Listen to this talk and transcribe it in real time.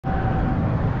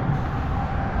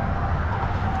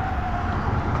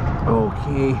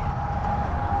Okay.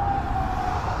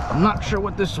 I'm not sure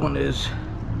what this one is.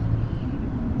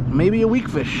 Maybe a weak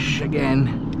fish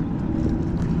again.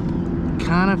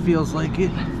 Kind of feels like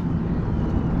it.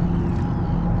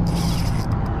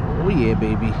 Oh yeah,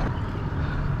 baby.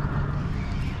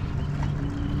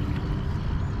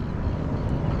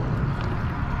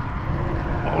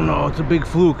 Oh no, it's a big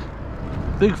fluke.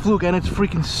 Big fluke, and it's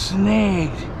freaking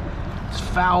snagged. It's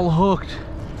foul hooked.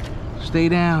 Stay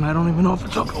down. I don't even know if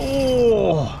it's hooked.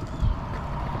 Oh!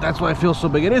 That's why it feels so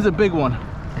big. It is a big one.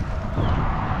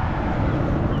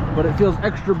 But it feels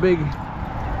extra big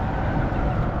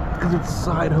because it's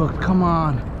side hooked. Come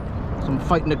on. So I'm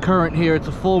fighting the current here. It's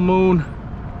a full moon.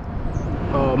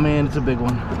 Oh man, it's a big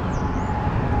one.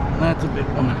 That's a big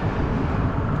one.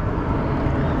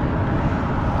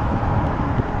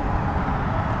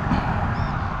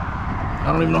 I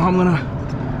don't even know how I'm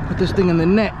gonna put this thing in the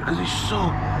net because he's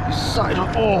side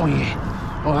hooked. Oh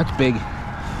yeah. Oh, that's big.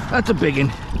 That's a big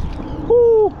one.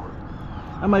 Woo!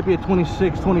 That might be a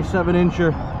 26, 27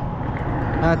 incher.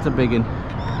 That's a big one.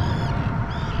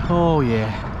 Oh yeah.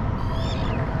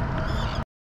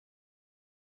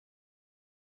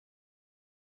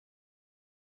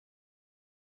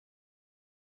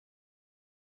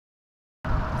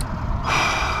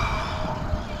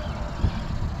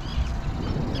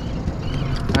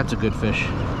 That's a good fish.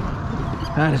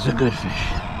 That is a good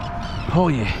fish. Oh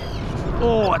yeah.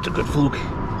 Oh, that's a good fluke.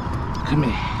 Come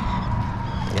here.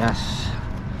 Yes.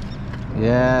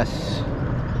 Yes.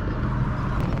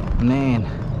 Man.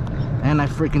 And I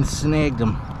freaking snagged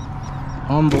him.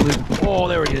 Unbelievable. Oh,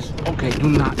 there he is. Okay, do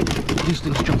not. These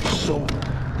things jump so.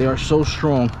 They are so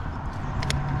strong.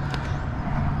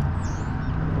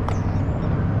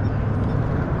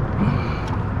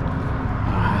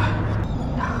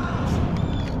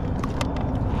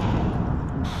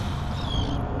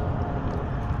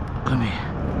 Come here.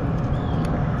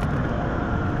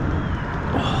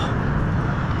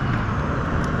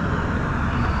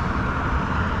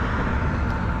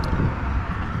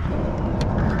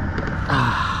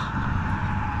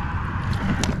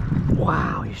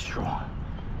 Wow, he's strong.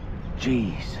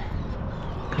 Jeez.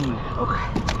 Come here. Okay.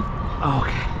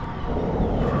 Okay.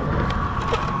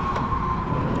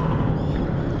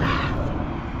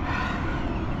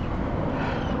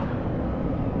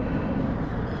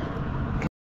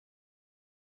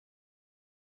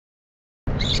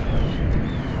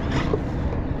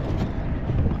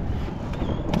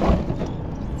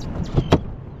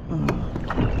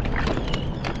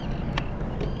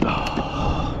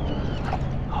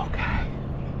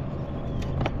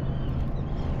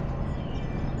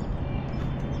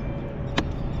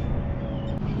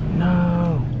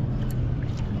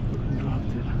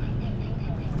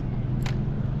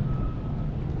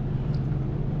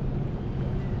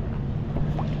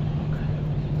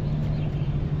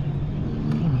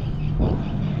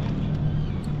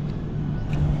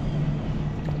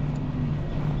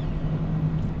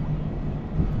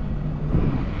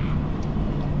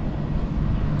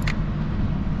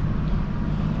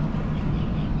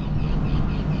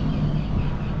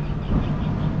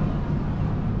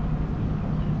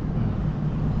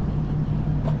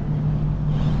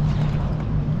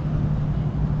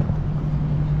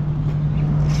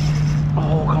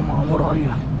 What are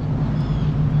you?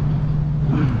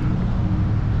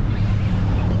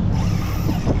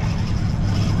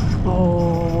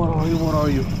 Oh, what are you? What are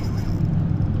you?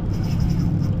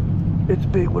 It's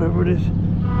big, whatever it is.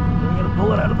 I'm gonna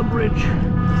pull it out of the bridge.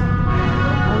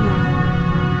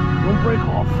 Don't break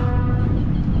off.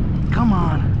 Come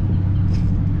on.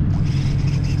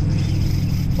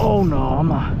 Oh no, I'm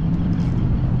not.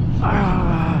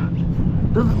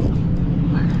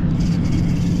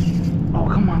 Oh,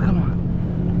 come on, come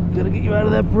on. Gotta get you out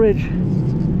of that bridge.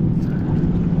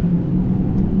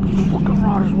 The fucking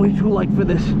rod is way too light for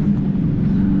this.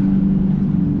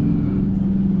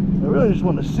 I really just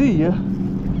want to see you.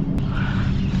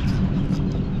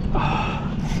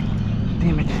 Oh,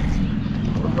 damn it.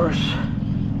 Reverse.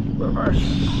 Reverse.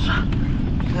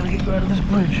 Gotta get you out of this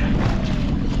bridge.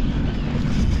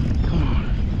 Come on.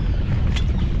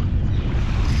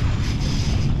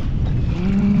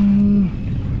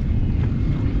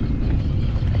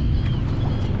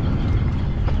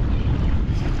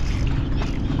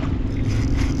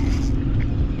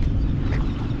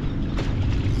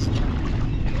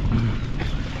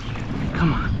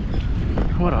 Come on.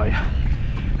 What are you?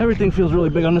 Everything feels really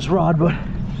big on this rod, but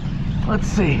let's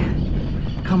see.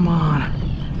 Come on.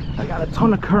 I got a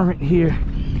ton of current here.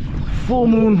 Full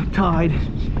moon tide.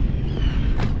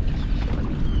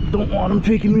 Don't want them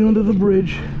taking me under the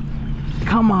bridge.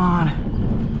 Come on.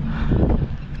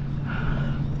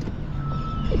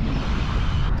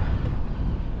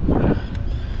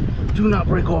 Do not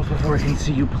break off before I can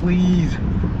see you, please.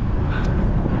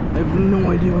 I have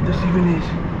no idea what this even is.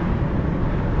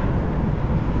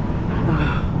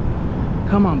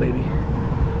 Come on, baby.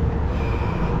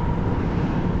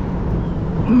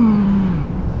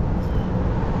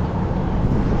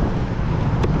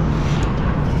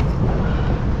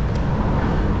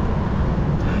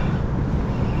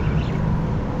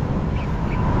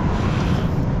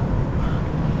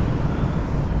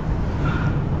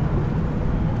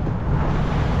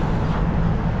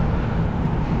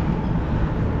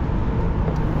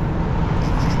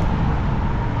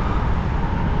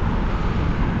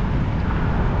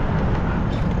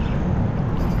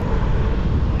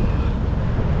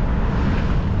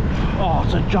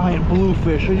 It's a giant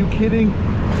bluefish. Are you kidding?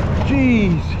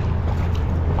 Jeez.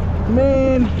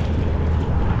 Man.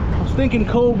 I was thinking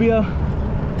cobia.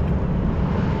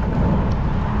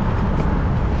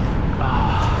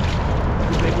 Ah,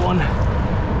 the big one.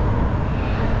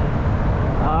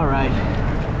 Alright.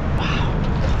 Wow.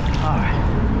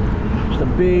 Alright. Just a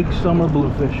big summer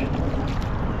bluefish.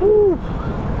 Woo.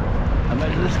 I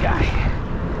measure this guy.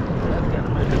 I've got to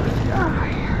measure this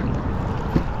guy.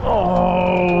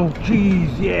 Oh,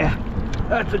 geez, yeah,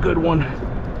 that's a good one.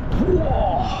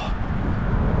 Whoa.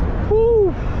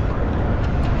 Woo.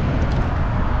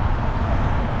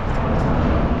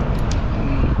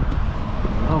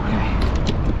 Okay,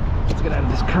 let's get out of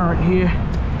this current here.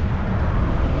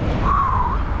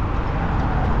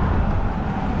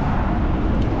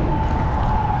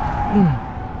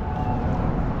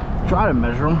 Try to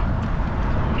measure them.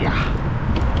 Yeah.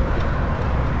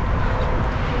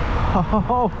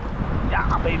 Oh,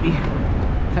 yeah, baby.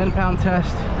 10-pound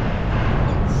test.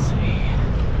 Let's see.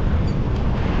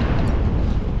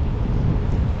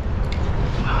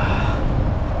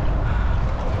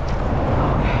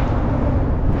 Okay.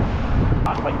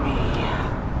 Not bite me.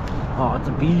 Oh, it's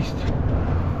a beast. It's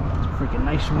a freaking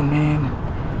nice one, man.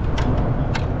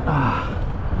 Ah.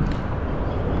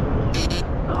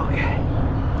 Okay.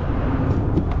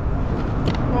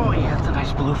 Oh, yeah, it's a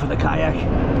nice blue for the kayak.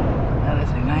 That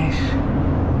is a nice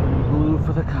blue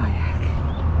for the kayak.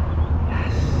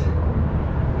 Yes.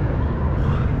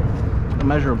 Let's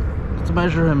measure him. Let's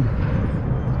measure him.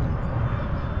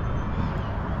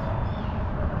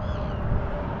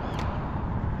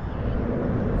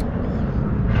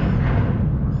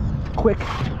 Quick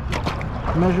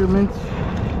measurement. It's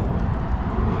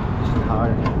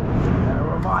hard. Gotta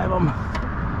revive him.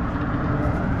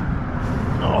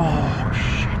 Oh,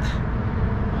 shit.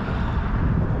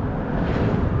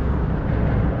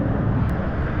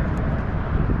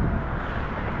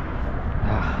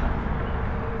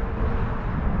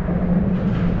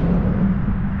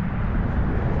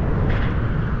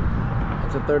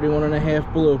 It's a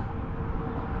 31.5 blue.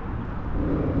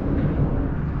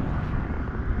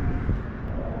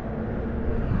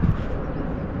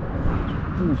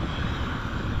 Oof.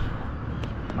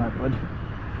 All right, bud.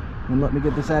 You let me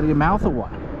get this out of your mouth or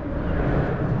what?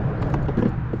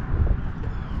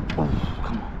 Oh,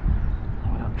 come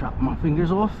on. Without dropping my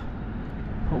fingers off.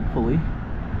 Hopefully.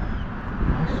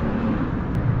 Nice one.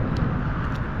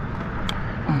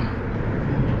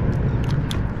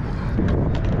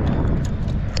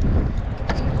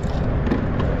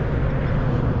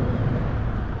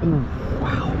 Ooh,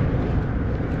 wow.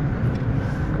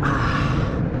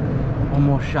 One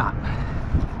more shot.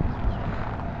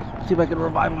 See if I can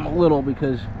revive him a little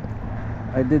because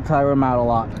I did tire him out a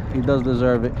lot. He does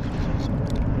deserve it.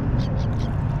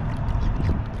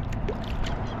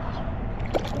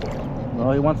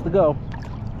 Well, he wants to go.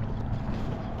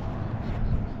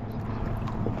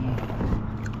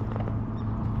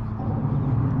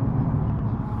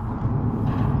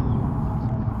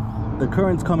 The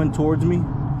current's coming towards me,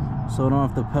 so I don't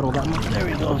have to pedal that much. There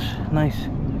he goes. Nice.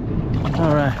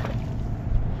 All right.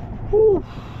 Whew.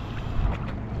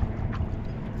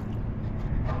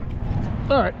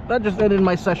 All right, that just ended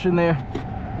my session there.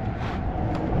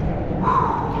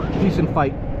 Whew. Decent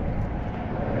fight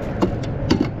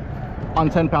on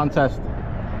 10-pound test.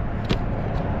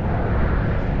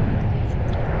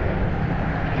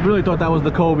 Really thought that was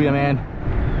the cobia, man.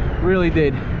 Really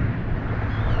did.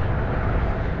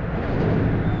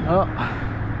 Oh,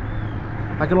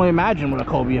 I can only imagine what a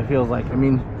cobia feels like. I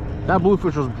mean, that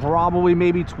bluefish was probably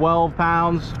maybe 12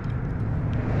 pounds.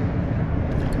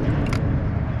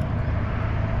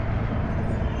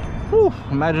 Whew,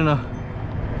 imagine a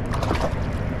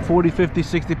 40, 50,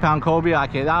 60 pound cobia. I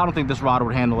don't think this rod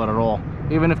would handle it at all.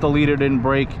 Even if the leader didn't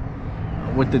break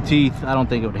with the teeth, I don't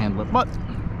think it would handle it. But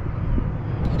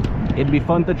it'd be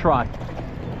fun to try.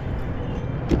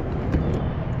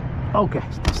 Okay.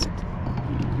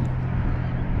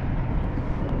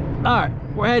 All right,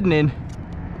 we're heading in.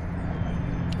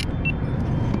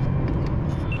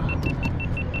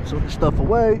 Put the stuff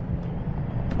away.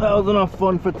 That was enough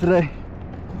fun for today.